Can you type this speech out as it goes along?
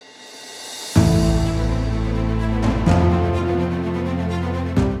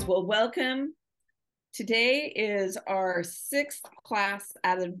Well, welcome. Today is our sixth class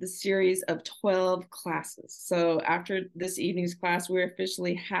out of the series of 12 classes. So after this evening's class, we're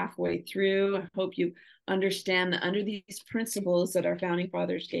officially halfway through. I hope you understand that under these principles that our founding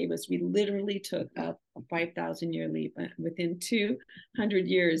fathers gave us, we literally took up a 5,000-year leap. Within 200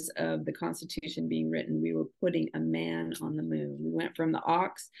 years of the Constitution being written, we were putting a man on the moon. We went from the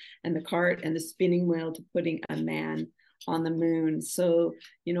ox and the cart and the spinning wheel to putting a man on the moon. So,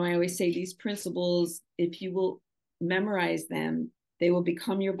 I always say these principles, if you will memorize them, they will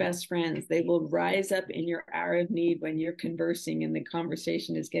become your best friends. They will rise up in your hour of need when you're conversing and the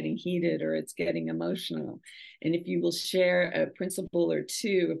conversation is getting heated or it's getting emotional. And if you will share a principle or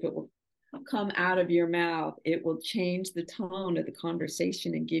two, if it will come out of your mouth, it will change the tone of the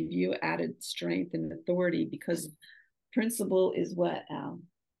conversation and give you added strength and authority, because principle is what, Al?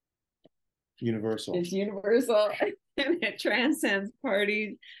 Universal. It's universal. And it transcends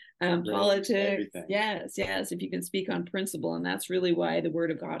parties, politics. Everything. Yes. If you can speak on principle. And that's really why the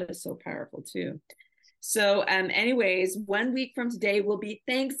word of God is so powerful too. So anyways, 1 week from today will be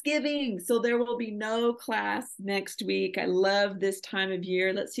Thanksgiving. So there will be no class next week. I love this time of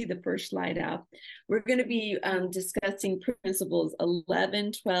year. Let's see the first slide out. We're going to be discussing principles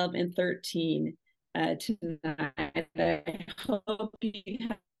 11, 12, and 13 tonight. I hope you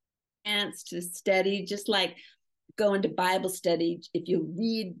have a chance to study, just like go into Bible study. If you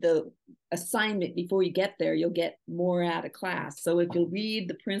read the assignment before you get there, you'll get more out of class. So if you'll read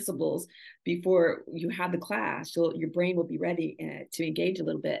the principles before you have the class, your brain will be ready to engage a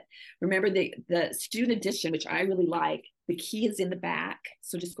little bit. Remember the student edition, which I really like, the key is in the back.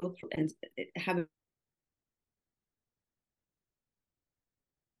 So just go through and have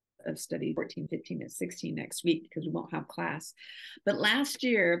of study 14, 15, and 16 next week, because we won't have class. But last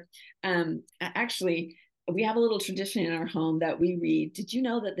year, actually, we have a little tradition in our home that we read. Did you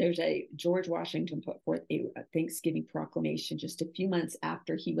know that there's a George Washington put forth a Thanksgiving proclamation just a few months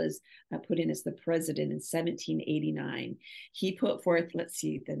after he was put in as the president in 1789? He put forth, let's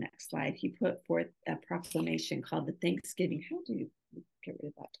see the next slide. He put forth a proclamation called the Thanksgiving. How do you get rid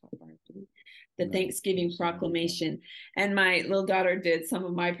of that top bar? The Thanksgiving proclamation. And my little daughter did some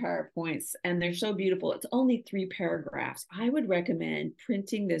of my PowerPoints, and they're so beautiful. It's only 3 paragraphs. I would recommend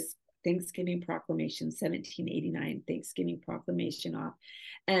printing this Thanksgiving Proclamation, 1789 Thanksgiving Proclamation off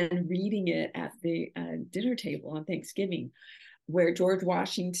and reading it at the dinner table on Thanksgiving, where George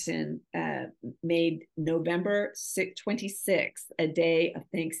Washington made November 26th a day of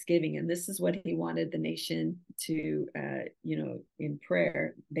Thanksgiving. And this is what he wanted the nation to, in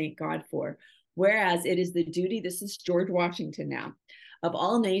prayer, thank God for. Whereas it is the duty, this is George Washington now, of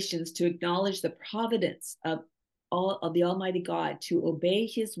all nations to acknowledge the providence of the Almighty God, to obey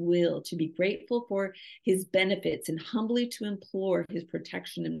his will, to be grateful for his benefits, and humbly to implore his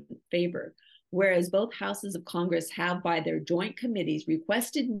protection and favor. Whereas both houses of Congress have, by their joint committees,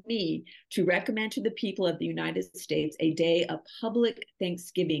 requested me to recommend to the people of the United States a day of public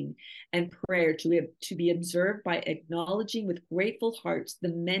thanksgiving and prayer to be observed by acknowledging with grateful hearts the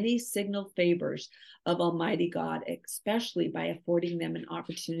many signal favors of Almighty God, especially by affording them an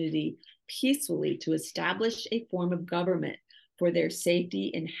opportunity peacefully to establish a form of government for their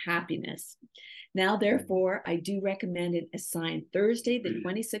safety and happiness. Now, therefore, I do recommend and assign Thursday, the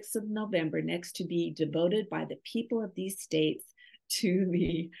 26th of November, next to be devoted by the people of these states to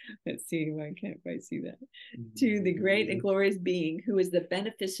the, let's see, why can't I see that? To the great and glorious being who is the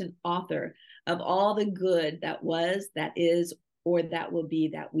beneficent author of all the good that was, that is, or that will be,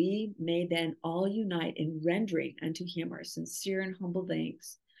 that we may then all unite in rendering unto him our sincere and humble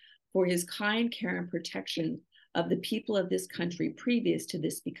thanks for his kind care and protection of the people of this country previous to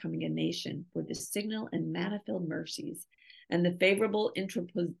this becoming a nation, for the signal and manifold mercies and the favorable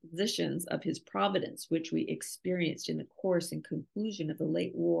interpositions of his providence, which we experienced in the course and conclusion of the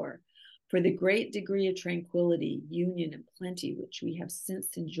late war, for the great degree of tranquility, union, and plenty which we have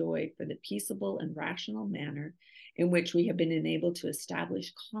since enjoyed, for the peaceable and rational manner in which we have been enabled to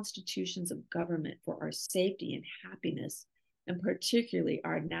establish constitutions of government for our safety and happiness, and particularly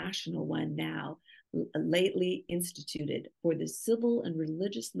our national one now, lately instituted, for the civil and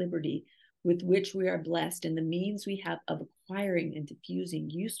religious liberty with which we are blessed, and the means we have of acquiring and diffusing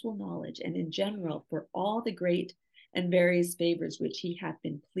useful knowledge, and in general for all the great and various favors which he hath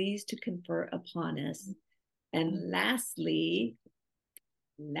been pleased to confer upon us. And lastly,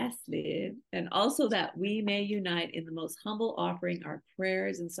 and also that we may unite in the most humble offering our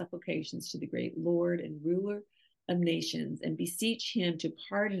prayers and supplications to the great Lord and ruler of nations, and beseech him to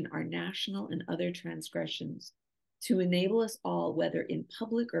pardon our national and other transgressions, to enable us all, whether in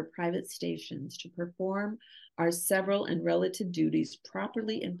public or private stations, to perform our several and relative duties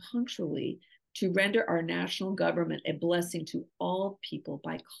properly and punctually, to render our national government a blessing to all people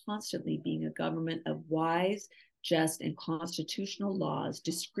by constantly being a government of wise, just, and constitutional laws,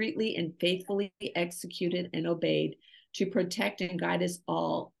 discreetly and faithfully executed and obeyed, to protect and guide us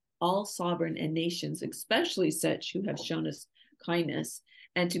all sovereign and nations, especially such who have shown us kindness,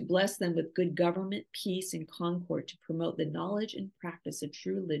 and to bless them with good government, peace, and concord, to promote the knowledge and practice of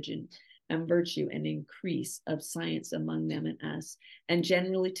true religion and virtue and increase of science among them and us, and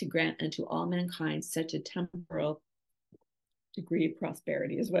generally to grant unto all mankind such a temporal degree of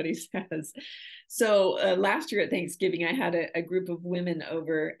prosperity is what he says. So last year at Thanksgiving, I had a group of women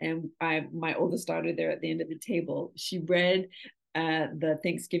over, and my oldest daughter there at the end of the table, she read the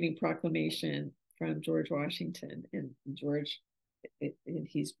Thanksgiving proclamation from George Washington, and George, and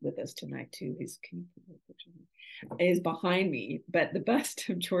he's with us tonight too. He's is behind me, but the bust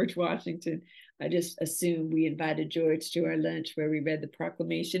of George Washington, I just assumed we invited George to our lunch where we read the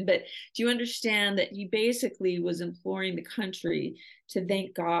proclamation. But do you understand that he basically was imploring the country to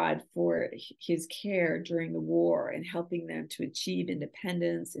thank God for his care during the war and helping them to achieve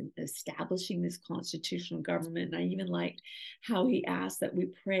independence and establishing this constitutional government? And I even liked how he asked that we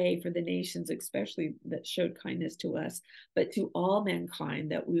pray for the nations, especially that showed kindness to us, but to all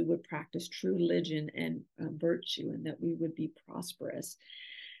mankind, that we would practice true religion and virtue, and that we would be prosperous.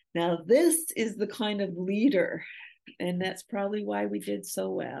 Now, this is the kind of leader, and that's probably why we did so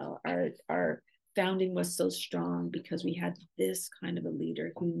well. Our founding was so strong because we had this kind of a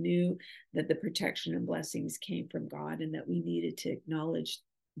leader who knew that the protection and blessings came from God, and that we needed to acknowledge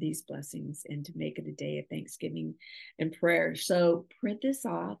these blessings and to make it a day of thanksgiving and prayer. So print this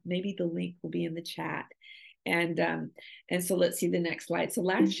off. Maybe the link will be in the chat. And so let's see the next slide. So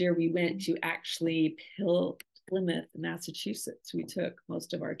last year we went to actually Plymouth, Massachusetts. We took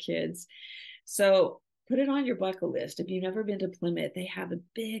most of our kids. So put it on your bucket list. If you've never been to Plymouth, they have a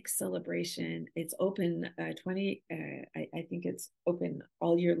big celebration. It's open I think it's open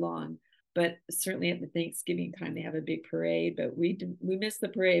all year long, but certainly at the Thanksgiving time, they have a big parade. But we missed the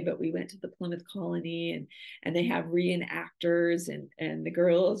parade, but we went to the Plymouth Colony, and they have reenactors, and the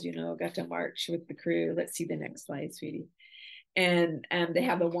girls, got to march with the crew. Let's see the next slide, sweetie. And they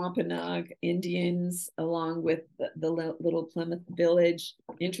have the Wampanoag Indians along with the little Plymouth village.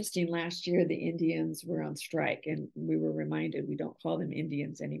 Interesting, last year the Indians were on strike, and we were reminded we don't call them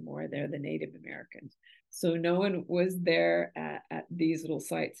Indians anymore. They're the Native Americans. So no one was there at these little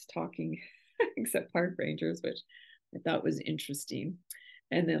sites talking except park rangers, which I thought was interesting.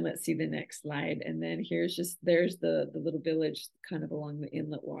 And then let's see the next slide. And then there's the little village kind of along the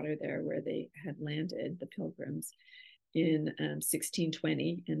inlet water there where they had landed, the Pilgrims, in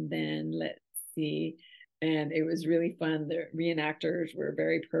 1620. And then let's see, and it was really fun. The reenactors were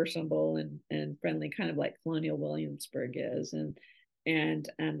very personable and friendly, kind of like Colonial Williamsburg is. And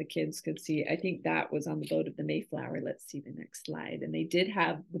the kids could see, I think that was on the boat of the Mayflower. Let's see the next slide. And they did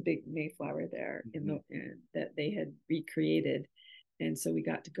have the big Mayflower there that they had recreated. And so we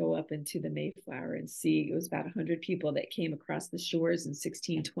got to go up into the Mayflower and see. It was about 100 people that came across the shores in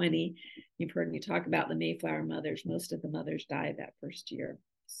 1620. You've heard me talk about the Mayflower mothers. Most of the mothers died that first year.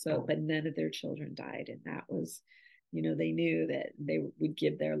 So, but none of their children died. And that was, they knew that they would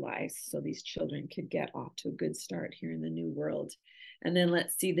give their lives so these children could get off to a good start here in the New World. And then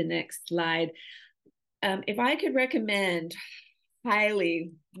let's see the next slide. If I could recommend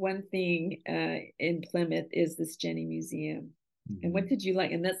highly one thing in Plymouth is this Jenny Museum. And what did you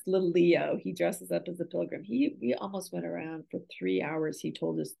like? And that's little Leo. He dresses up as a pilgrim. We almost went around for 3 hours. He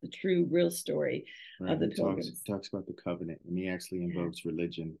told us the true, real story of the pilgrims. Talks about the covenant, and he actually invokes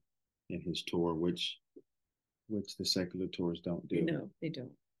religion in his tour, which the secular tours don't do. No, they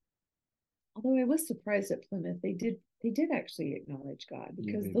don't. Although I was surprised at Plymouth, they did actually acknowledge God,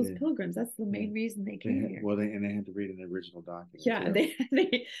 because those pilgrims, that's the main reason they came here. Well, they had to read an original document. Yeah,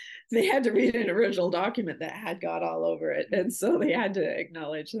 they had to read an original document that had God all over it, and so they had to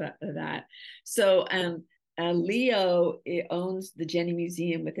acknowledge that. So Leo owns the Jenny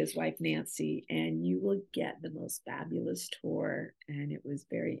Museum with his wife Nancy, and you will get the most fabulous tour, and it was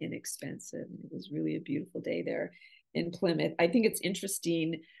very inexpensive. It was really a beautiful day there in Plymouth. I think it's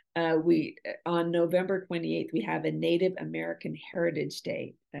interesting. On November 28th, we have a Native American Heritage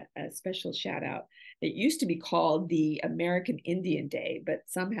Day, a special shout out. It used to be called the American Indian Day, but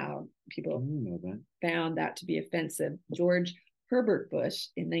somehow people found that to be offensive. George Herbert Bush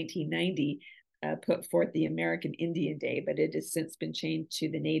in 1990 put forth the American Indian Day, but it has since been changed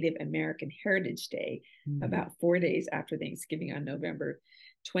to the Native American Heritage Day about 4 days after Thanksgiving on November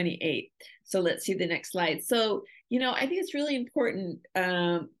 28. So let's see the next slide. So, I think it's really important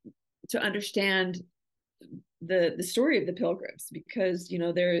to understand the story of the Pilgrims, because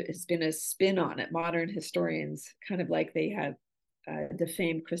there has been a spin on it. Modern historians, kind of like they have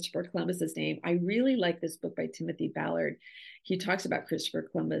defamed Christopher Columbus's name. I really like this book by Timothy Ballard. He talks about Christopher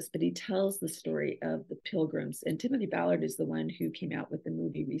Columbus, but he tells the story of the Pilgrims. And Timothy Ballard is the one who came out with the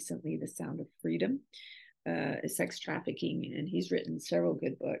movie recently, The Sound of Freedom, sex trafficking, and he's written several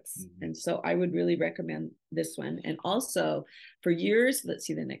good books. Mm-hmm. And so I would really recommend this one. And also, for years, let's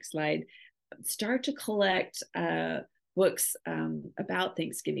see the next slide, start to collect books about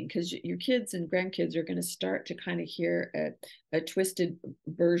Thanksgiving, because your kids and grandkids are going to start to kind of hear a twisted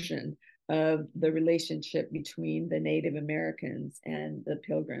version of the relationship between the Native Americans and the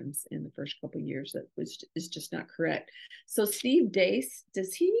Pilgrims in the first couple of years. That is just not correct. So Steve Deace,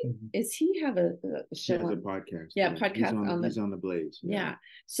 is he have a show? He has a podcast. Yeah, podcast. He's on the Blaze. Yeah.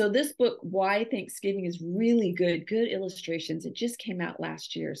 So this book, Why Thanksgiving, is really good illustrations. It just came out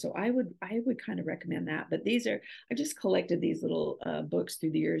last year. So I would kind of recommend that. But I just collected these little books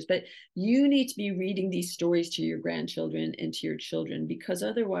through the years. But you need to be reading these stories to your grandchildren and to your children, because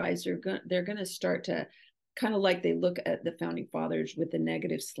otherwise they're going to start to, kind of like they look at the founding fathers with a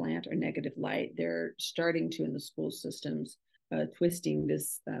negative slant or negative light. They're starting to, in the school systems, twisting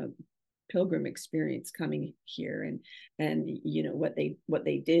this Pilgrim experience coming here, and what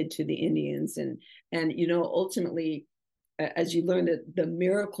they did to the Indians, and ultimately, as you learn the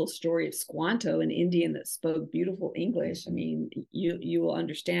miracle story of Squanto, an Indian that spoke beautiful English. I mean, you will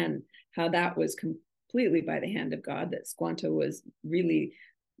understand how that was completely by the hand of God, that Squanto was really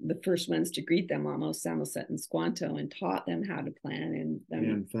the first ones to greet them, almost, Samoset and Squanto, and taught them how to plan. And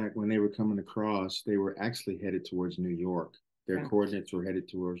in fact, when they were coming across, they were actually headed towards New York. Their coordinates were headed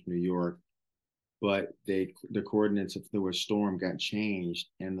towards New York, but the coordinates, if there was a storm, got changed,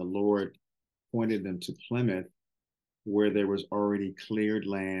 and the Lord pointed them to Plymouth, where there was already cleared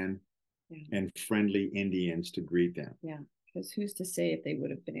land and friendly Indians to greet them. Yeah, because who's to say if they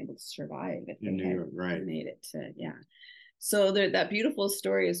would have been able to survive if they had made it to, So that beautiful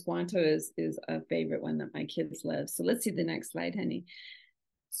story of Squanto is a favorite one that my kids love. So let's see the next slide, honey.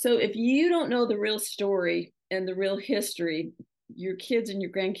 So if you don't know the real story and the real history, your kids and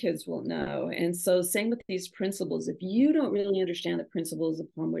your grandkids will know. And so same with these principles. If you don't really understand the principles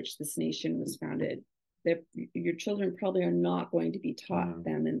upon which this nation was founded, your children probably are not going to be taught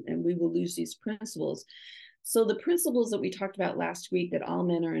them, and we will lose these principles. So the principles that we talked about last week, that all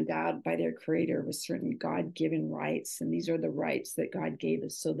men are endowed by their creator with certain God-given rights. And these are the rights that God gave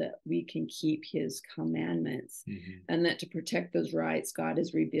us so that we can keep his commandments. Mm-hmm. And that to protect those rights, God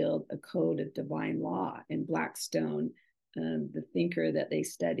has revealed a code of divine law. And Blackstone, the thinker that they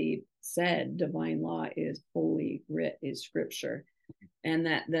studied, said divine law is holy writ, is scripture. And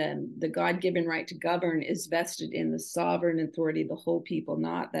that the God-given right to govern is vested in the sovereign authority of the whole people,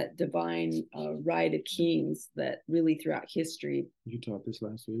 not that divine right of kings that really throughout history. You taught this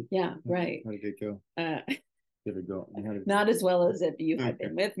last week? Yeah, right. How did it go? Did it go? Not as well as if you had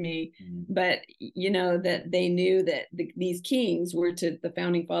been with me, but that they knew that these kings were to, the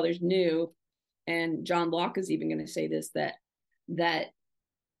founding fathers knew, and John Locke is even going to say this, that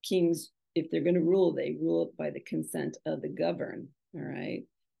kings, if they're going to rule, they rule by the consent of the governed. All right.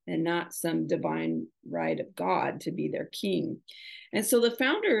 And not some divine right of God to be their king. And so the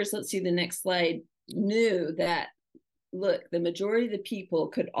founders, let's see the next slide, knew that, look, the majority of the people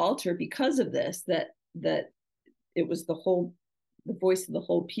could alter because of this, that it was the voice of the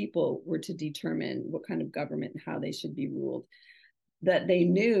whole people were to determine what kind of government and how they should be ruled. That they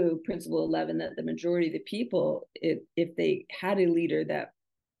knew, principle 11, that the majority of the people, if they had a leader that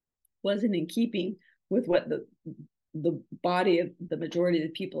wasn't in keeping with what the body of the majority of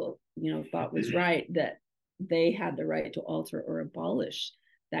the people, thought was right, that they had the right to alter or abolish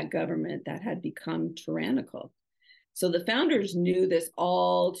that government that had become tyrannical. So the founders knew this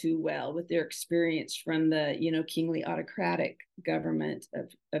all too well with their experience from the, kingly autocratic government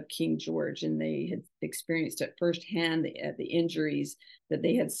of King George. And they had experienced at firsthand the injuries that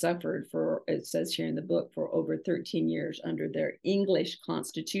they had suffered for, it says here in the book, for over 13 years under their English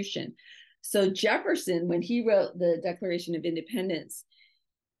Constitution. So Jefferson, when he wrote the Declaration of Independence,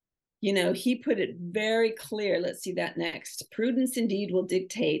 he put it very clear. Let's see that next. Prudence indeed will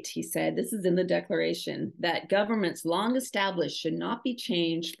dictate, he said, this is in the Declaration, that governments long established should not be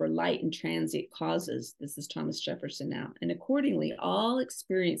changed for light and transient causes. This is Thomas Jefferson now. And accordingly, all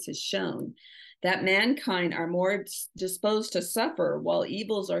experience has shown that mankind are more disposed to suffer while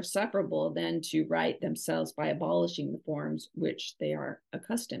evils are sufferable than to right themselves by abolishing the forms which they are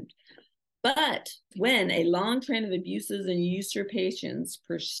accustomed. But when a long train of abuses and usurpations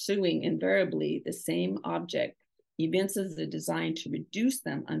pursuing invariably the same object evinces a design to reduce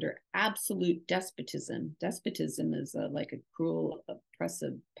them under absolute despotism, despotism is like a cruel,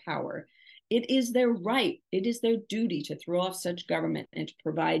 oppressive power, it is their right, it is their duty to throw off such government and to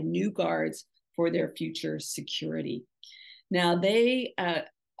provide new guards for their future security. Now, they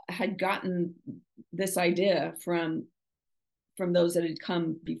had gotten this idea from those that had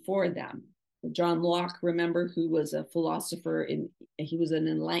come before them. John Locke, remember, who was a philosopher, he was an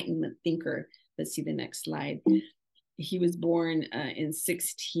Enlightenment thinker. Let's see the next slide. He was born in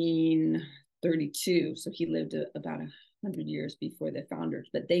 1632, so he lived about 100 years before the founders.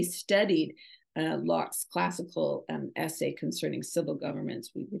 But they studied Locke's classical essay concerning civil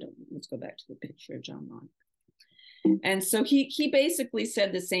governments. We don't. Let's go back to the picture of John Locke. And so he basically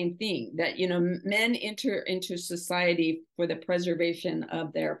said the same thing, that, you know, men enter into society for the preservation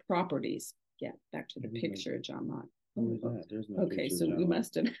of their properties. Yeah, back to the picture of John Locke. There's no okay, so John we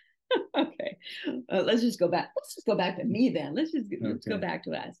must have. Okay, let's just go back. Let's just go back to me then. Let's go back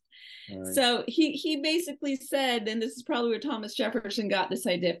to us. Right. So he basically said, and this is probably where Thomas Jefferson got this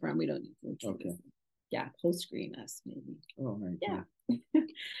idea from. We don't need to. Okay. Yeah, post screen us maybe. Oh, right. Yeah.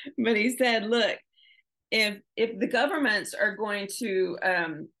 But he said, look, if the governments are going to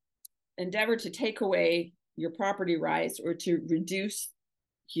endeavor to take away your property rights or to reduce,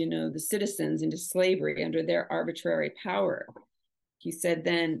 you know, the citizens into slavery under their arbitrary power, he said,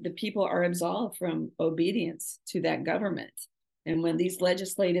 then the people are absolved from obedience to that government. And when these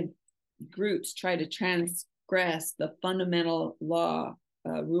legislative groups try to transgress the fundamental law,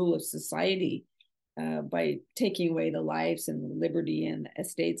 rule of society by taking away the lives and the liberty and the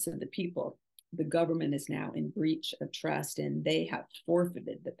estates of the people, the government is now in breach of trust, and they have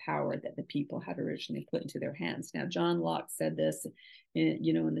forfeited the power that the people had originally put into their hands. Now, John Locke said this, in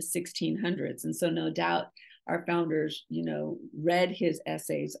the 1600s, and so no doubt our founders, read his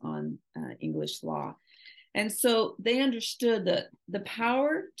essays on English law. And so they understood that the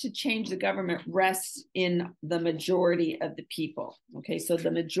power to change the government rests in the majority of the people. Okay, so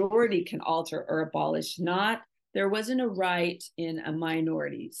the majority can alter or abolish, there wasn't a right in a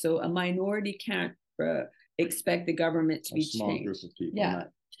minority. So a minority can't expect the government to be changed. A small group of people. Yeah.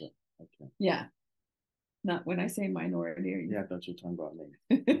 Okay. Yeah. Not when I say minority. Yeah, I thought you were talking about me.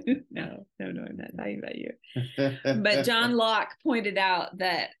 No, I'm not talking about you. But John Locke pointed out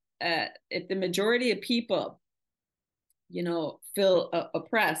that if the majority of people, feel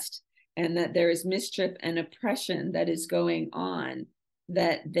oppressed, and that there is mischief and oppression that is going on,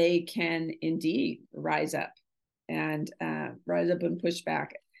 that they can indeed rise up and push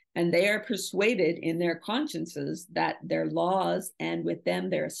back. And they are persuaded in their consciences that their laws, and with them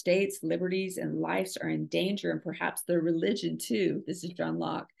their estates, liberties, and lives, are in danger, and perhaps their religion too. This is John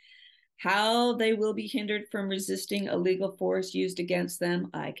Locke. How they will be hindered from resisting a legal force used against them,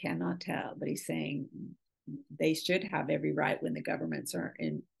 I cannot tell. But he's saying they should have every right when the governments are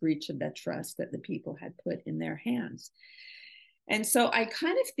in breach of that trust that the people had put in their hands. And so I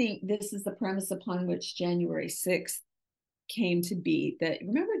kind of think this is the premise upon which January 6th came to be. That,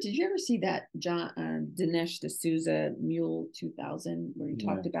 remember, did you ever see that Dinesh D'Souza Mule 2000, where he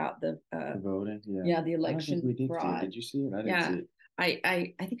talked about the voting? The election fraud? Did you see it? I didn't see it.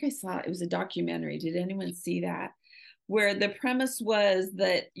 I think I saw it. It was a documentary. Did anyone see that? Where the premise was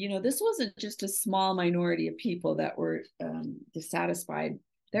that, this wasn't just a small minority of people that were dissatisfied.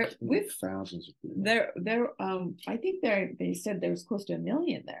 With thousands of people. I think they said there was close to 1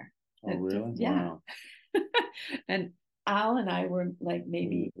 million there. Oh, really? Yeah. Wow. And Al and I were like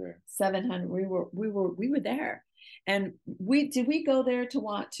maybe 700. We were there. And did we go there to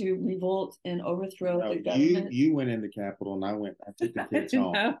want to revolt and overthrow the government? You went in the Capitol, and I took the kids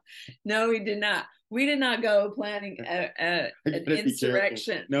home. No, we did not. We did not go planning an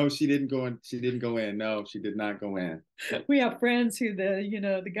insurrection. No, she didn't go in. She didn't go in. No, she did not go in. We have friends who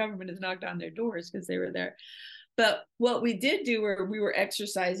the government has knocked on their doors because they were there. But what we did do, we were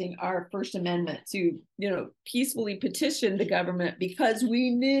exercising our First Amendment to, peacefully petition the government, because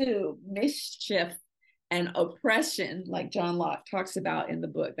we knew mischief and oppression, like John Locke talks about in the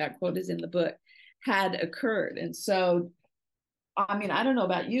book, that quote is in the book, had occurred. And so, I don't know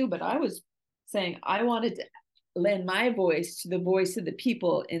about you, but I was saying I wanted to lend my voice to the voice of the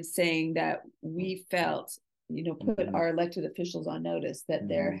people in saying that we felt, put our elected officials on notice that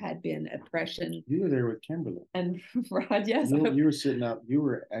there had been oppression. You were there with Kimberly. And Rod, yes. You were sitting up, you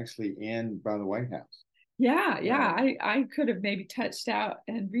were actually by the White House. Yeah. I could have maybe touched out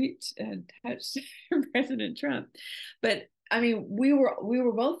and reached and touched President Trump. But I mean, we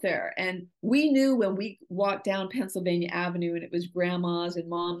were both there, and we knew when we walked down Pennsylvania Avenue and it was grandmas and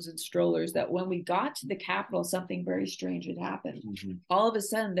moms and strollers that when we got to the Capitol, something very strange had happened. Mm-hmm. All of a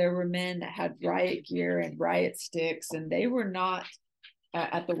sudden, there were men that had riot gear and riot sticks, and they were not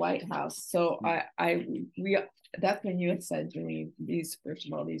at the White House. So that's when you had said to me, these, first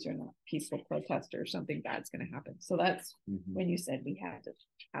of all, these are not peaceful protesters. Something bad's going to happen. So that's when you said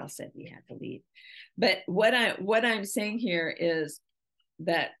House said we had to leave. But what I'm saying here is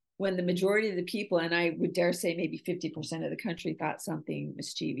that when the majority of the people, and I would dare say maybe 50% of the country, thought something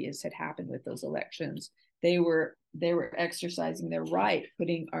mischievous had happened with those elections, they were exercising their right,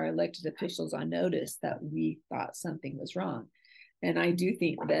 putting our elected officials on notice that we thought something was wrong. And I do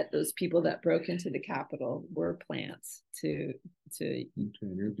think that those people that broke into the Capitol were plants to okay,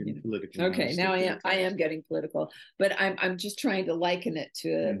 you're getting political. Okay, now I am getting political, but I'm just trying to liken it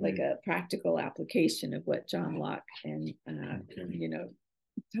to like a practical application of what John Locke and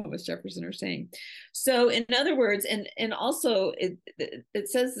Thomas Jefferson are saying. So in other words, and also it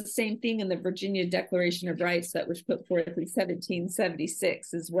says the same thing in the Virginia Declaration of Rights that was put forth in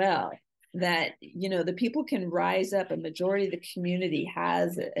 1776 as well, that the people can rise up. A majority of the community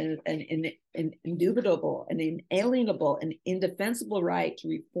has an indubitable, an inalienable, an indefensible right to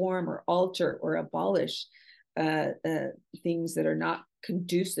reform or alter or abolish things that are not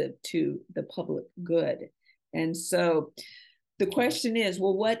conducive to the public good. And so the question is,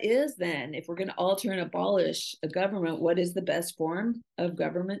 well, what is then, if we're going to alter and abolish a government, what is the best form of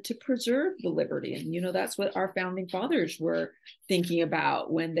government to preserve the liberty? And, that's what our founding fathers were thinking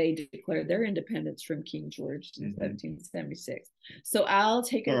about when they declared their independence from King George in 1776. So Al,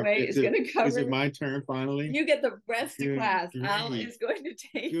 take it away. It's going to cover. Is it my turn finally? You get the rest of class. Al is going to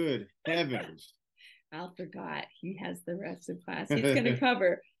take. Good heavens. Al forgot. He has the rest of class. He's going to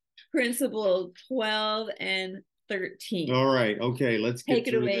cover principle 12 and 13. All right. Okay. Let's get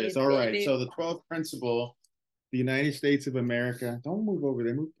through this. All right. So the 12th principle, the United States of America. Don't move over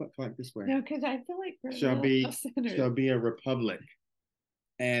there. Move like this way. No, because I feel like we're shall be a republic.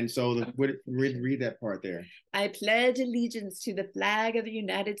 And so read that part there. I pledge allegiance to the flag of the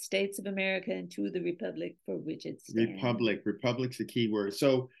United States of America and to the republic for which it stands. Republic's the key word.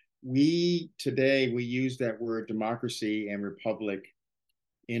 So today we use that word democracy and republic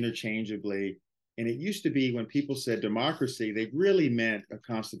interchangeably. And it used to be when people said democracy, they really meant a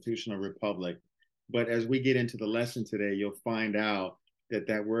constitutional republic. But as we get into the lesson today, you'll find out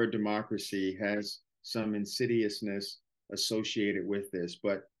that word democracy has some insidiousness associated with this.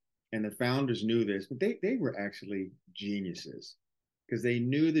 And the founders knew this, but they were actually geniuses because they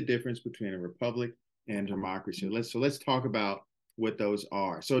knew the difference between a republic and democracy. Let's talk about what those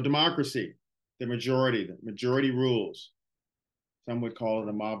are. So democracy, the majority rules. Some would call it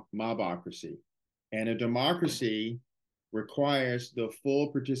a mobocracy. And a democracy requires the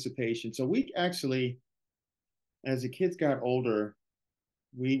full participation. So we actually, as the kids got older,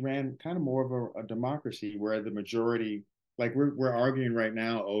 we ran kind of more of a democracy where the majority, like we're arguing right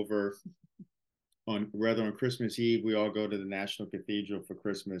now over whether on Christmas Eve we all go to the National Cathedral for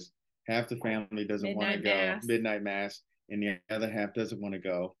Christmas. Half the family doesn't want to go, midnight mass, and the other half doesn't want to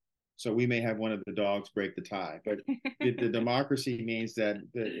go. So we may have one of the dogs break the tie, but the democracy means that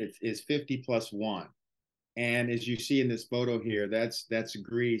it's 50 plus 1. And as you see in this photo here, that's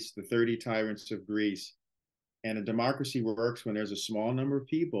Greece, the 30 tyrants of Greece. And a democracy works when there's a small number of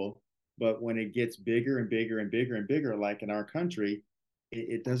people, but when it gets bigger and bigger and bigger and bigger, like in our country,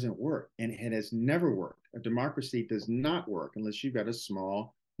 it doesn't work. And it has never worked. A democracy does not work unless you've got a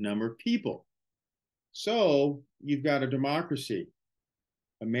small number of people. So you've got a democracy.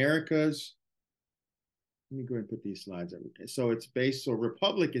 Let me go ahead and put these slides up. So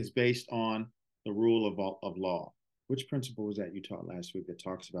republic is based on the rule of law. Which principle was that you taught last week that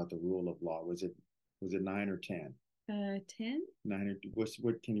talks about the rule of law? Was it 9 or 10? 10. 9 or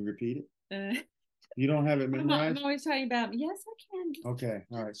what? Can you repeat it? You don't have it memorized? I'm always talking about. Yes, I can. Okay.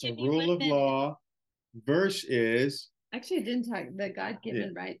 All right. So rule of law verse is. Actually, I didn't talk. The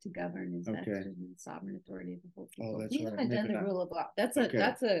God-given right to govern is vested in sovereign authority of the whole people. Oh, that's right. haven't done the rule of law. That's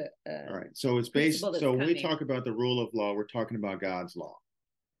a. All right. So it's based. So when we talk about the rule of law, we're talking about God's law.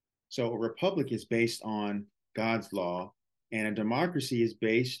 So a republic is based on God's law, and a democracy is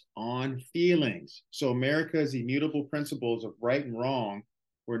based on feelings. So America's immutable principles of right and wrong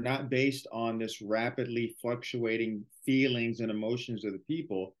were not based on this rapidly fluctuating feelings and emotions of the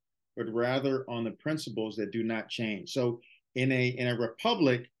people, but rather on the principles that do not change. So in a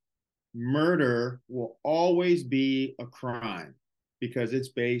republic, murder will always be a crime because it's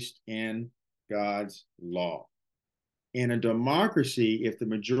based in God's law. In a democracy, if the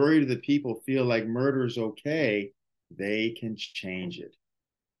majority of the people feel like murder is okay, they can change it.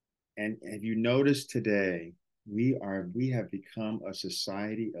 And have you noticed today, we have become a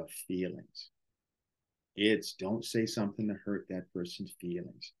society of feelings. It's don't say something to hurt that person's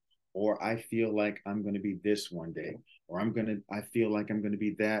feelings. Or I feel like I'm going to be this one day, or I feel like I'm going to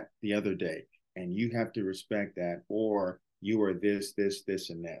be that the other day. And you have to respect that, or you are this, this,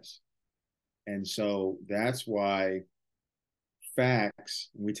 and this. And so that's why facts,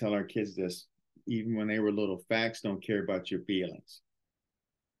 we tell our kids this, even when they were little, facts don't care about your feelings.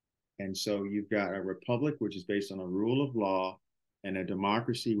 And so you've got a republic, which is based on a rule of law, and a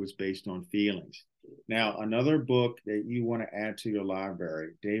democracy, which is based on feelings. Now, another book that you want to add to your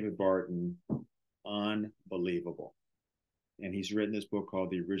library, David Barton, unbelievable. And he's written this book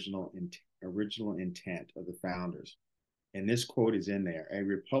called The Original Intent of the Founders. And this quote is in there. A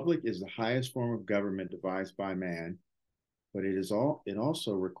republic is the highest form of government devised by man, but it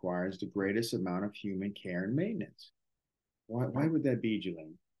also requires the greatest amount of human care and maintenance. Why would that be,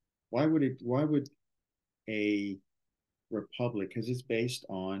 Jelaine? Why would a republic, because it's based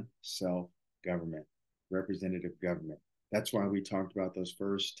on self-government, representative government. That's why we talked about those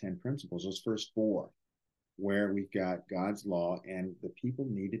first 10 principles, those first four, where we've got God's law and the people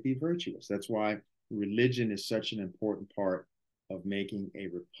need to be virtuous. That's why religion is such an important part of making a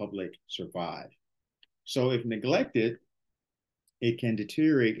republic survive. So if neglected, it can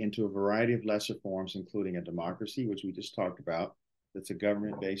deteriorate into a variety of lesser forms, including a democracy, which we just talked about. That's a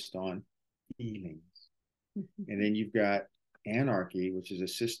government based on feelings. And then you've got anarchy, which is a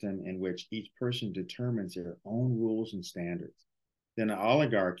system in which each person determines their own rules and standards. Then an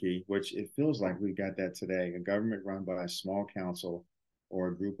oligarchy, which it feels like we got that today, a government run by a small council or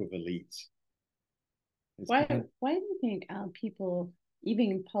a group of elites. Why do you think people,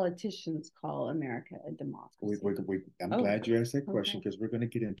 even politicians, call America a democracy? I'm glad you asked that question, because we're going to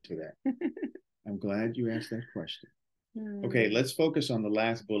get into that. I'm glad you asked that question. Okay, let's focus on the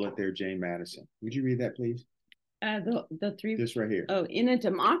last bullet there, Jane Madison. Would you read that, please? The three. This right here. Oh, in a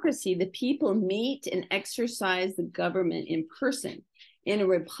democracy, the people meet and exercise the government in person. In a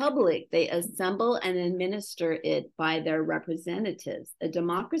republic, they assemble and administer it by their representatives. A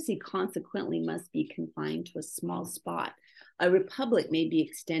democracy, consequently, must be confined to a small spot. A republic may be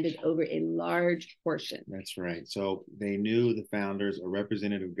extended over a large portion. That's right. So they knew, the founders, a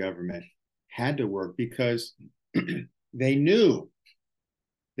representative government had to work, because they knew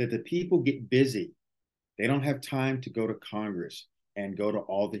that the people get busy. They don't have time to go to Congress and go to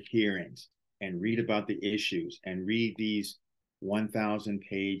all the hearings and read about the issues and read these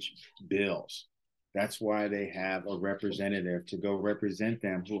 1,000-page bills. That's why they have a representative to go represent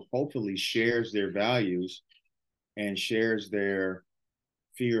them, who hopefully shares their values and shares their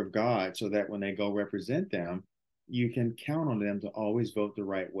fear of God, so that when they go represent them, you can count on them to always vote the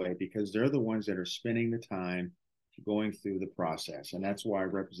right way, because they're the ones that are spending the time going through the process. And that's why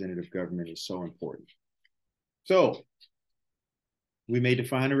representative government is so important. So we may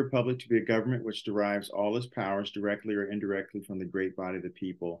define a republic to be a government which derives all its powers directly or indirectly from the great body of the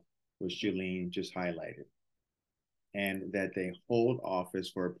people, which Jolene just highlighted, and that they hold office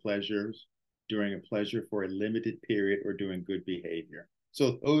for pleasures, during a pleasure for a limited period, or doing good behavior.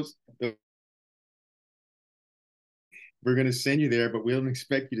 So we're going to send you there, but we don't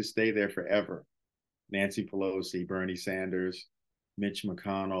expect you to stay there forever. Nancy Pelosi, Bernie Sanders, Mitch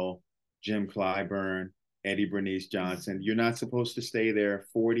McConnell, Jim Clyburn, Eddie Bernice Johnson. You're not supposed to stay there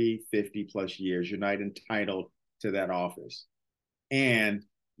 40, 50 plus years. You're not entitled to that office. And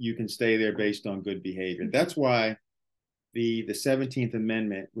you can stay there based on good behavior. That's why the 17th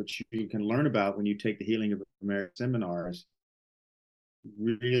Amendment, which you can learn about when you take the Healing of America seminars,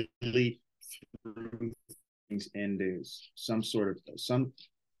 really threw things into some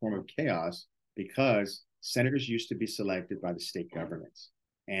form of chaos, because senators used to be selected by the state governments.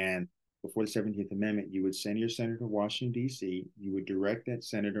 And before the 17th Amendment, you would send your senator to Washington, D.C. You would direct that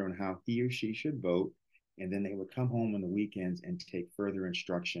senator on how he or she should vote. And then they would come home on the weekends and take further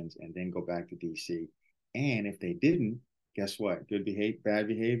instructions, and then go back to D.C. And if they didn't, guess what? Bad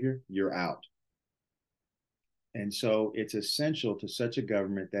behavior, you're out. And so it's essential to such a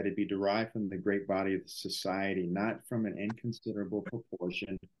government that it be derived from the great body of the society, not from an inconsiderable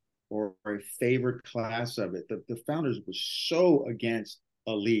proportion or a favored class of it. The founders were so against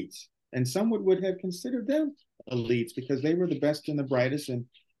elites, and some would have considered them elites, because they were the best and the brightest and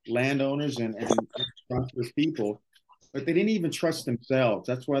landowners and prosperous people, but they didn't even trust themselves.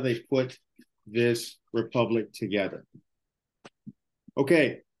 That's why they put this republic together.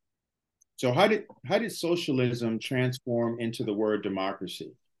 Okay, so how did socialism transform into the word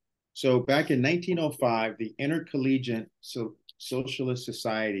democracy? So back in 1905, the Intercollegiate Socialist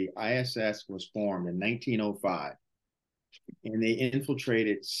Society, ISS, was formed in 1905. And they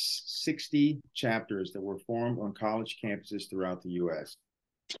infiltrated 60 chapters that were formed on college campuses throughout the U.S.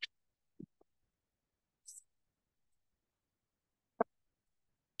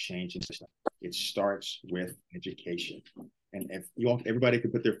 Changing system. It starts with education. And if you all, everybody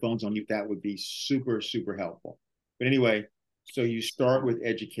could put their phones on mute, that would be super, super helpful. But anyway, so you start with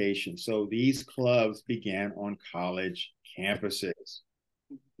education. So these clubs began on college campuses.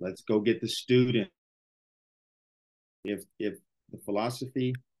 Let's go get the student. If the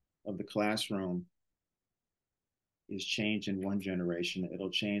philosophy of the classroom is changed in one generation,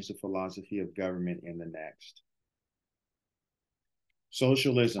 it'll change the philosophy of government in the next.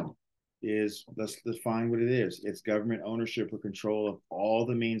 Socialism is, let's define what it is. It's government ownership or control of all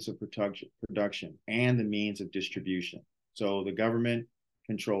the means of production and the means of distribution. So the government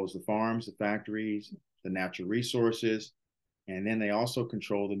controls the farms, the factories, the natural resources, and then they also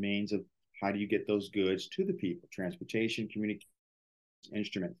control the means of how do you get those goods to the people, transportation, communication,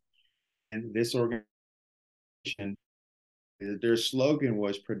 instruments. And this organization, their slogan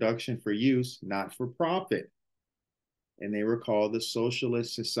was production for use, not for profit. And they were called the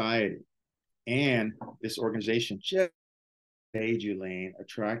Socialist Society. And this organization just Elaine,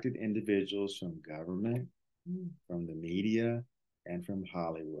 attracted individuals from government, from the media, and from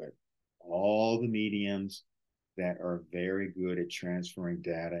Hollywood. All the mediums that are very good at transferring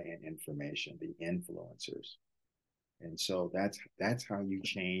data and information, the influencers. And so that's how you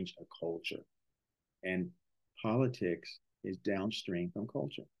change a culture. And politics is downstream from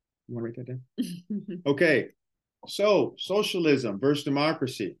culture. You want to write that down? Okay. So socialism versus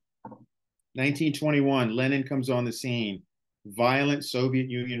democracy. 1921, Lenin comes on the scene. Violent Soviet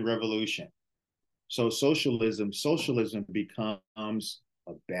Union revolution. So socialism becomes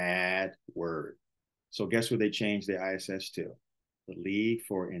a bad word. So guess what they changed the ISS to? The League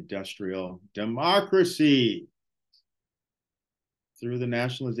for Industrial Democracy. Through the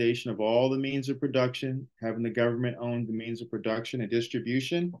nationalization of all the means of production, having the government own the means of production and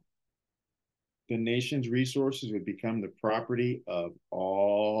distribution, the nation's resources would become the property of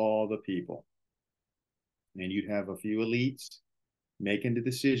all the people. And you'd have a few elites making the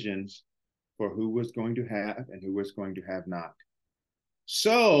decisions for who was going to have and who was going to have not.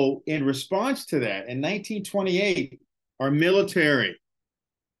 So, in response to that, in 1928, our military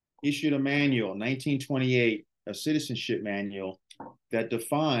issued a manual, 1928, a citizenship manual that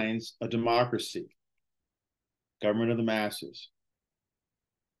defines a democracy, government of the masses,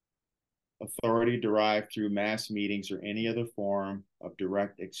 authority derived through mass meetings or any other form of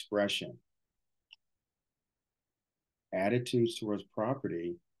direct expression. Attitudes towards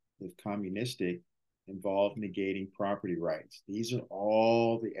property, if communistic, involve negating property rights. These are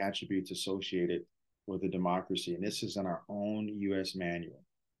all the attributes associated with a democracy, and this is in our own U.S. manual.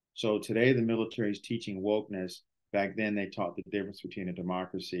 So today the military is teaching wokeness. Back then they taught the difference between a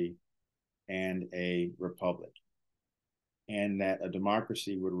democracy and a republic, and that a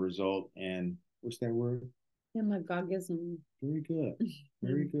democracy would result in, what's that word? Demagogism. Very good.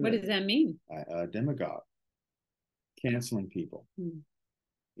 Very good. What does that mean? Demagogue. Canceling people.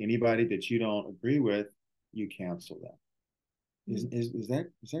 Anybody that you don't agree with, you cancel them. Is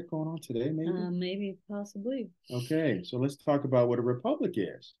that going on today? Maybe. Maybe, possibly. Okay, so let's talk about what a republic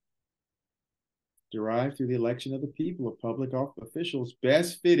is. Derived through the election of the people of public officials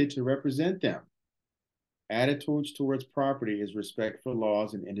best fitted to represent them. Attitudes towards property is respect for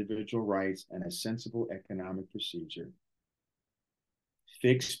laws and individual rights and a sensible economic procedure.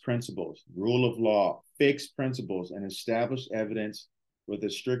 Fixed principles, rule of law, fixed principles, and established evidence with a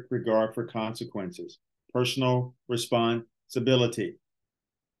strict regard for consequences. Personal responsibility.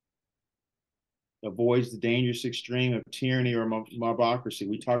 Avoids the dangerous extreme of tyranny or mobocracy.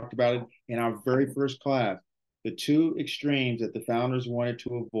 We talked about it in our very first class. The two extremes that the founders wanted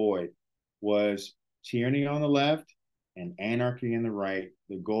to avoid was tyranny on the left and anarchy on the right.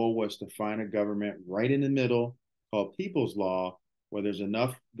 The goal was to find a government right in the middle called people's law, where there's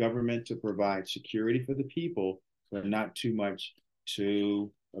enough government to provide security for the people, but not too much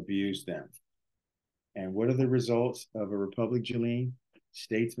to abuse them. And what are the results of a republic, Jolene?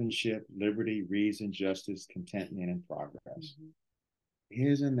 Statesmanship, liberty, reason, justice, contentment, and progress.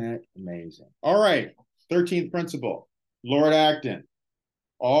 Isn't that amazing? All right, 13th principle, Lord Acton.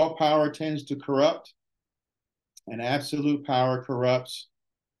 All power tends to corrupt, and absolute power corrupts.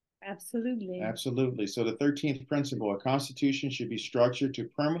 Absolutely. Absolutely. So the 13th principle, a constitution should be structured to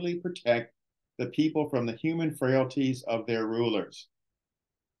permanently protect the people from the human frailties of their rulers.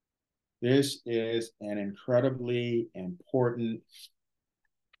 This is an incredibly important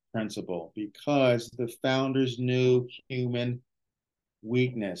principle because the founders knew human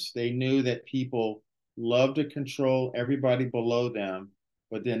weakness. They knew that people love to control everybody below them,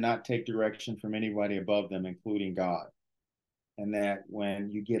 but then not take direction from anybody above them, including God. And that when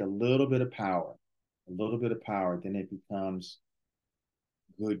you get a little bit of power, then it becomes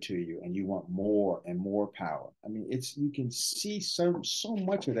good to you and you want more and more power. I mean, you can see so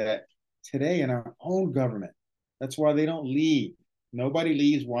much of that today in our own government. That's why they don't leave. Nobody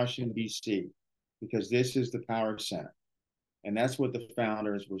leaves Washington, D.C., because this is the power center. And that's what the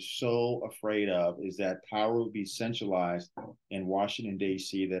founders were so afraid of, is that power would be centralized in Washington,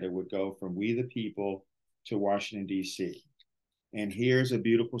 D.C., that it would go from we the people to Washington, D.C. And here's a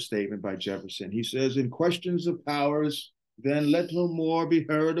beautiful statement by Jefferson. He says, in questions of powers, then let no more be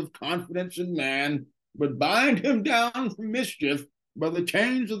heard of confidence in man, but bind him down from mischief by the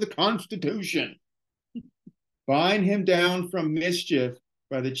chains of the Constitution. Bind him down from mischief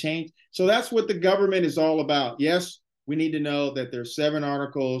by the chains. So that's what the government is all about. Yes, we need to know that there's 7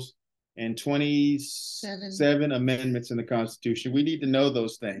 articles and 27 amendments in the Constitution. We need to know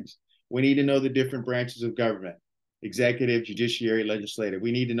those things. We need to know the different branches of government, executive, judiciary, legislative.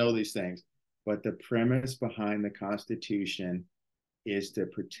 We need to know these things. But the premise behind the Constitution is to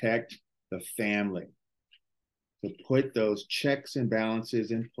protect the family, to put those checks and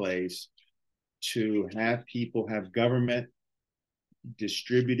balances in place, to have people have government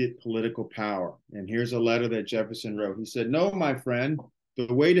distributed political power. And here's a letter that Jefferson wrote. He said, no, my friend,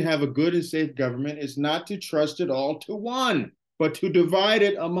 the way to have a good and safe government is not to trust it all to one, but to divide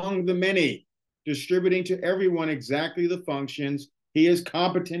it among the many, distributing to everyone exactly the functions he is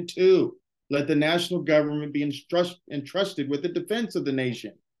competent to. Let the national government be entrusted with the defense of the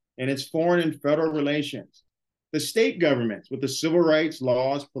nation and its foreign and federal relations. The state governments with the civil rights,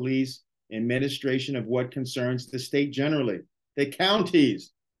 laws, police, administration of what concerns the state generally. The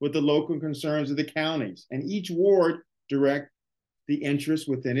counties with the local concerns of the counties, and each ward direct the interests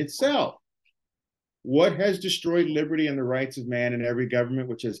within itself. What has destroyed liberty and the rights of man in every government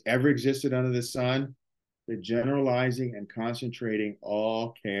which has ever existed under the sun? The generalizing and concentrating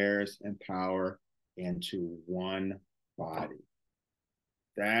all cares and power into one body.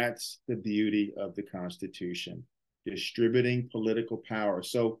 That's the beauty of the Constitution, distributing political power.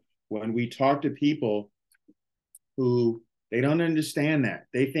 So when we talk to people who they don't understand that,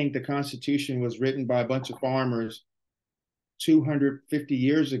 they think the Constitution was written by a bunch of farmers 250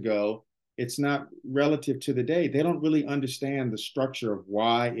 years ago. It's not relative to the day. They don't really understand the structure of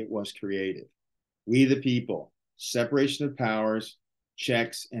why it was created. We the people, separation of powers,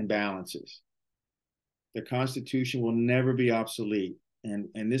 checks and balances. The Constitution will never be obsolete.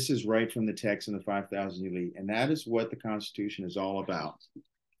 And this is right from the text in the 5,000 Elite. And that is what the Constitution is all about.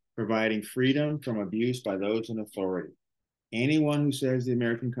 Providing freedom from abuse by those in authority. Anyone who says the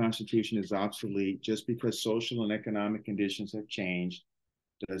American Constitution is obsolete just because social and economic conditions have changed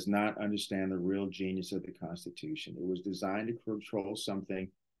does not understand the real genius of the Constitution. It was designed to control something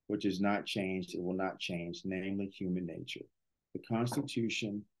which is not changed, it will not change, namely human nature. The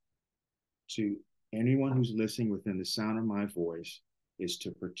Constitution, to anyone who's listening within the sound of my voice, is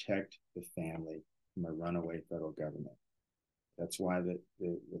to protect the family from a runaway federal government. That's why the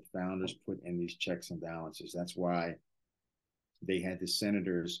founders put in these checks and balances. That's why they had the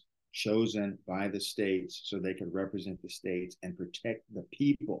senators chosen by the states so they could represent the states and protect the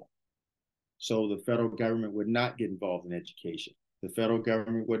people. So the federal government would not get involved in education. The federal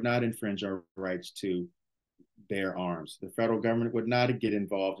government would not infringe our rights to bear arms. The federal government would not get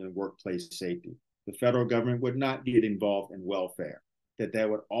involved in workplace safety. The federal government would not get involved in welfare. That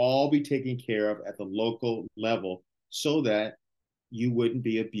would all be taken care of at the local level so that you wouldn't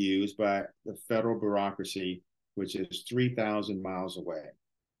be abused by the federal bureaucracy, which is 3,000 miles away.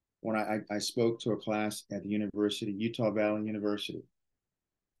 When I spoke to a class at the university, Utah Valley University,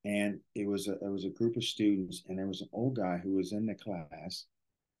 and it was a group of students, and there was an old guy who was in the class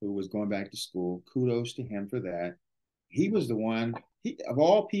who was going back to school. Kudos to him for that. He was the one, of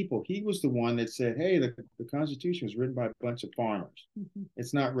all people, he was the one that said, hey, the Constitution was written by a bunch of farmers. Mm-hmm.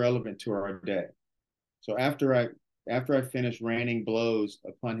 It's not relevant to our day. So after I finished raining blows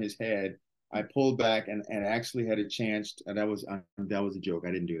upon his head, I pulled back and actually had a chance, and that was a joke.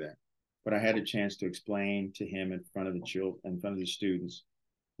 I didn't do that. But I had a chance to explain to him in front of the children, in front of the students,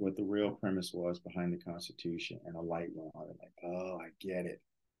 what the real premise was behind the Constitution, and a light went on. Like, oh, I get it.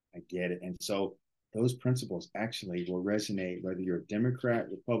 And so those principles actually will resonate whether you're a Democrat,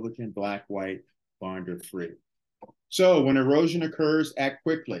 Republican, black, white, bond, or free. So when erosion occurs, act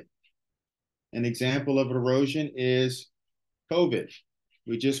quickly. An example of erosion is COVID.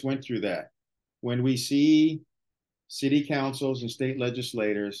 We just went through that. When we see city councils and state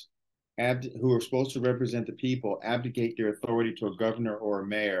legislators who are supposed to represent the people abdicate their authority to a governor or a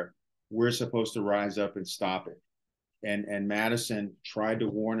mayor, we're supposed to rise up and stop it. And Madison tried to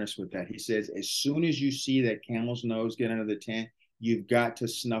warn us with that. He says, as soon as you see that camel's nose get under the tent, you've got to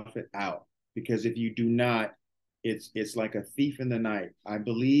snuff it out, because if you do not, it's like a thief in the night. I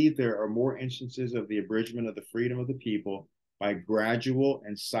believe there are more instances of the abridgment of the freedom of the people by gradual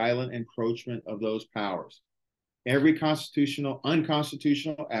and silent encroachment of those powers. Every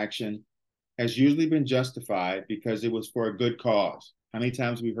unconstitutional action has usually been justified because it was for a good cause. How many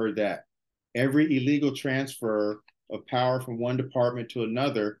times have we heard that? Every illegal transfer of power from one department to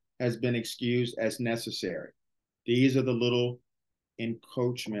another has been excused as necessary. These are the little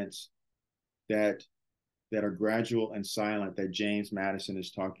encroachments that are gradual and silent that James Madison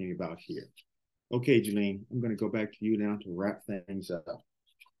is talking about here. Okay, Janine, I'm going to go back to you now to wrap things up.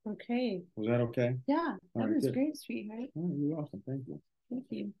 Okay. Was that okay? Yeah, that was great, sweetheart. Oh, you're welcome. Thank you. Thank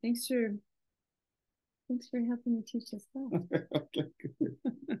you. Thanks for helping me teach this class. Okay,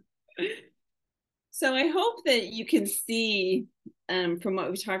 so I hope that you can see from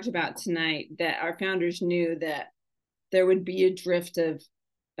what we talked about tonight that our founders knew that there would be a drift of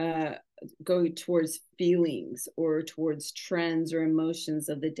going towards feelings or towards trends or emotions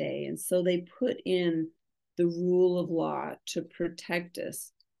of the day. And so they put in the rule of law to protect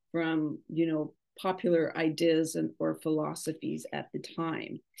us from, popular ideas or philosophies at the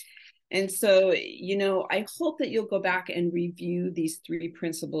time. And so, I hope that you'll go back and review these 3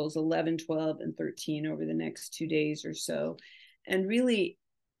 principles, 11, 12, and 13 over the next 2 days or so. And really,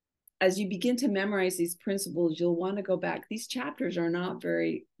 as you begin to memorize these principles, you'll want to go back. These chapters are not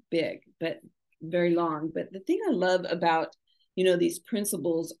very big, but very long. But the thing I love about, these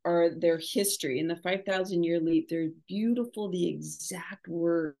principles are their history. In the 5,000-year leap, they're beautiful, the exact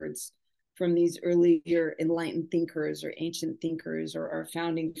words from these earlier enlightened thinkers or ancient thinkers or our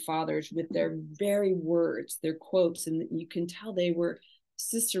founding fathers with their very words, their quotes. And you can tell they were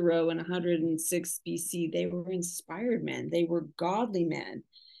Cicero in 106 BC. They were inspired men. They were godly men.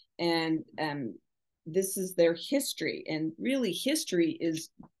 And this is their history. And really, history is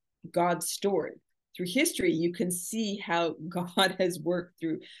God's story. Through history, you can see how God has worked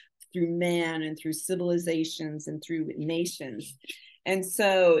through man and through civilizations and through nations. And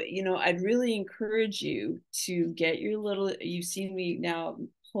so, I'd really encourage you to get your you've seen me now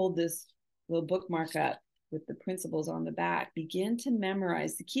hold this little bookmark up with the principles on the back. Begin to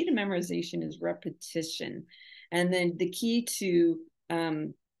memorize. The key to memorization is repetition. And then the key to,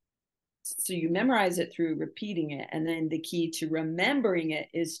 so you memorize it through repeating it. And then the key to remembering it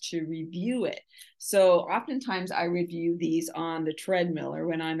is to review it. So oftentimes I review these on the treadmill or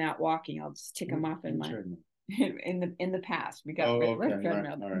when I'm out walking. I'll just tick them off in my treadmill. In the past, we got treadmill.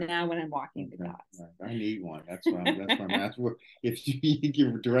 Right. Now when I'm walking the dogs. Right. I need one. That's why I'm asking. If you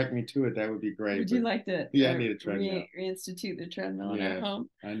can direct me to it, that would be great. Would you like to? Yeah, I need a treadmill. Reinstitute the treadmill in our home.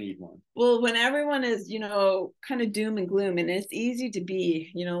 I need one. Well, when everyone is, kind of doom and gloom, and it's easy to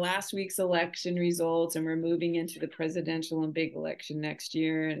be, last week's election results, and we're moving into the presidential and big election next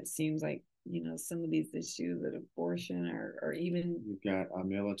year, and it seems like some of these issues, that abortion, or even you've got a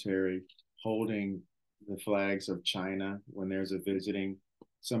military holding the flags of China when there's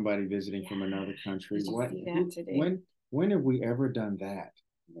somebody visiting from another country. When have we ever done that?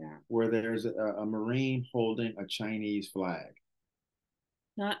 Yeah. Where there's a Marine holding a Chinese flag.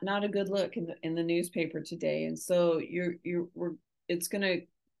 Not a good look in the newspaper today. And so the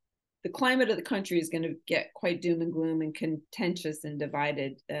climate of the country is going to get quite doom and gloom and contentious and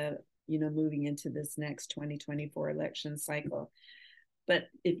divided, moving into this next 2024 election cycle. But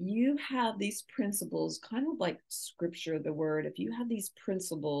if you have these principles, kind of like scripture, the word, if you have these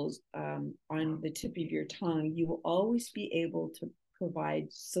principles on the tip of your tongue, you will always be able to provide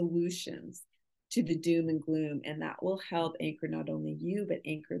solutions to the doom and gloom. And that will help anchor not only you, but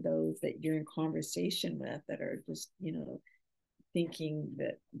anchor those that you're in conversation with that are just, thinking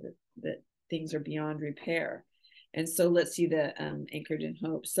that things are beyond repair. And so let's see the anchored in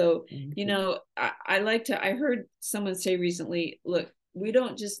hope. So, I heard someone say recently, look, we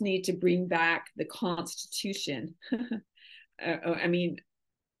don't just need to bring back the Constitution. The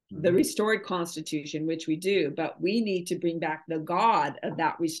restored Constitution, which we do, but we need to bring back the God of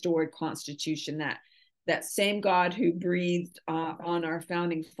that restored Constitution, that same God who breathed on our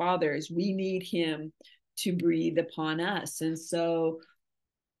founding fathers. We need him to breathe upon us. And so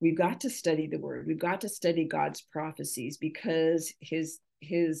we've got to study the word. We've got to study God's prophecies, because his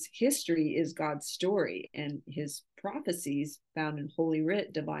history is God's story, and his prophecies found in Holy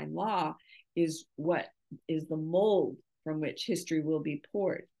Writ, divine law, is what is the mold from which history will be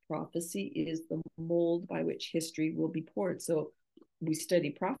poured. Prophecy is the mold by which history will be poured. So we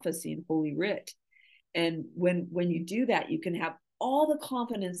study prophecy in Holy Writ. And when you do that, you can have all the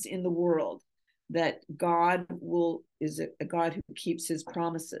confidence in the world that God is a God who keeps his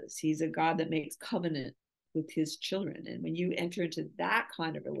promises. He's a God that makes covenant with his children. And when you enter into that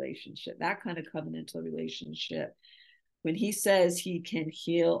kind of relationship, that kind of covenantal relationship, when he says he can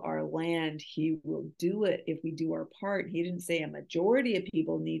heal our land, he will do it if we do our part. He didn't say a majority of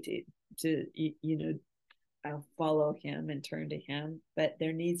people need to follow him and turn to him, but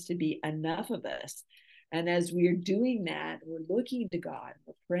there needs to be enough of us. And as we're doing that, we're looking to God,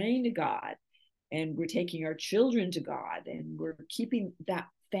 we're praying to God, and we're taking our children to God, and we're keeping that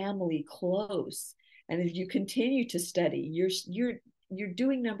family close. And as you continue to study, you're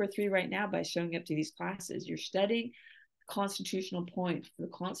doing number 3 right now by showing up to these classes. You're studying constitutional point, the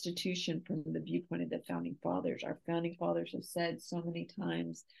Constitution from the viewpoint of the founding fathers. Our founding fathers have said so many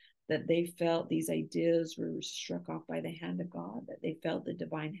times that they felt these ideas were struck off by the hand of God, that they felt the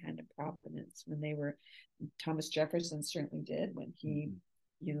divine hand of providence when they were. Thomas Jefferson certainly did when he,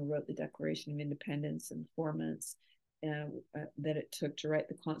 wrote the Declaration of Independence in 4 months that it took to write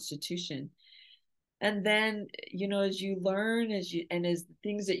the Constitution. And then, as you learn, as the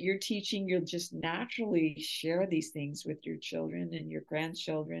things that you're teaching, you'll just naturally share these things with your children and your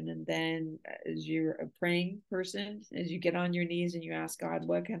grandchildren. And then as you're a praying person, as you get on your knees and you ask God,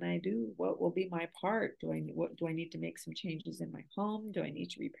 what can I do? What will be my part? Do I need to make some changes in my home? Do I need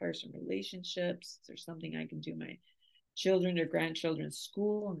to repair some relationships? Is there something I can do in my children or grandchildren's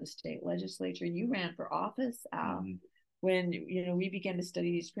school and the state legislature? You ran for office, Al. When, we began to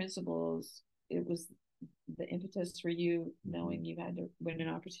study these principles, it was the impetus for you knowing you had to, when an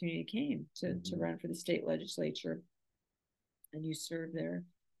opportunity came to run for the state legislature, and you served there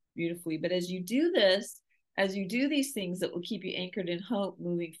beautifully. But as you do these things that will keep you anchored in hope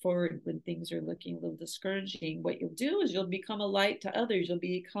moving forward when things are looking a little discouraging, what you'll do is you'll become a light to others. You'll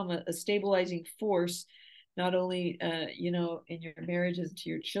become a stabilizing force, not only in your marriages to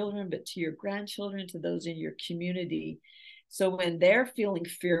your children, but to your grandchildren, to those in your community. So when they're feeling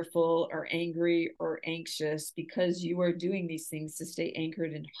fearful or angry or anxious, because you are doing these things to stay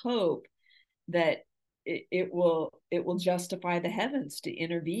anchored in hope, that it will justify the heavens to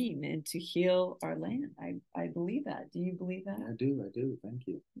intervene and to heal our land. I believe that. Do you believe that? I do. Thank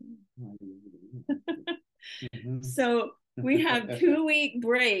you. So we have 2-week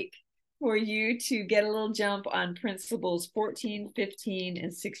break for you to get a little jump on principles 14, 15,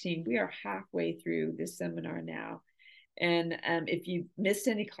 and 16. We are halfway through this seminar now. And if you missed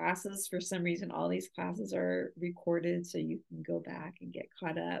any classes for some reason, all these classes are recorded, so you can go back and get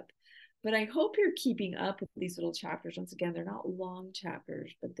caught up. But I hope you're keeping up with these little chapters. Once again, they're not long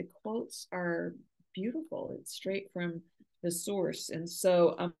chapters, but the quotes are beautiful. It's straight from the source. And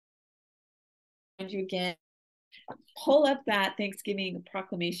so you again, pull up that Thanksgiving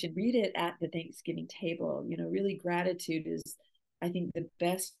proclamation, read it at the Thanksgiving table. Really gratitude is, I think, the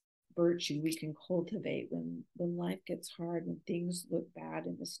best virtue we can cultivate when life gets hard, when things look bad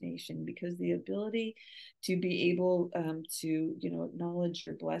in this nation, because the ability to be able to acknowledge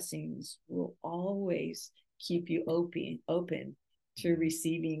your blessings will always keep you open to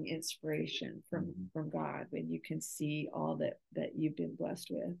receiving inspiration from God, when you can see all that you've been blessed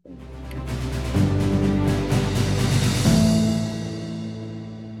with.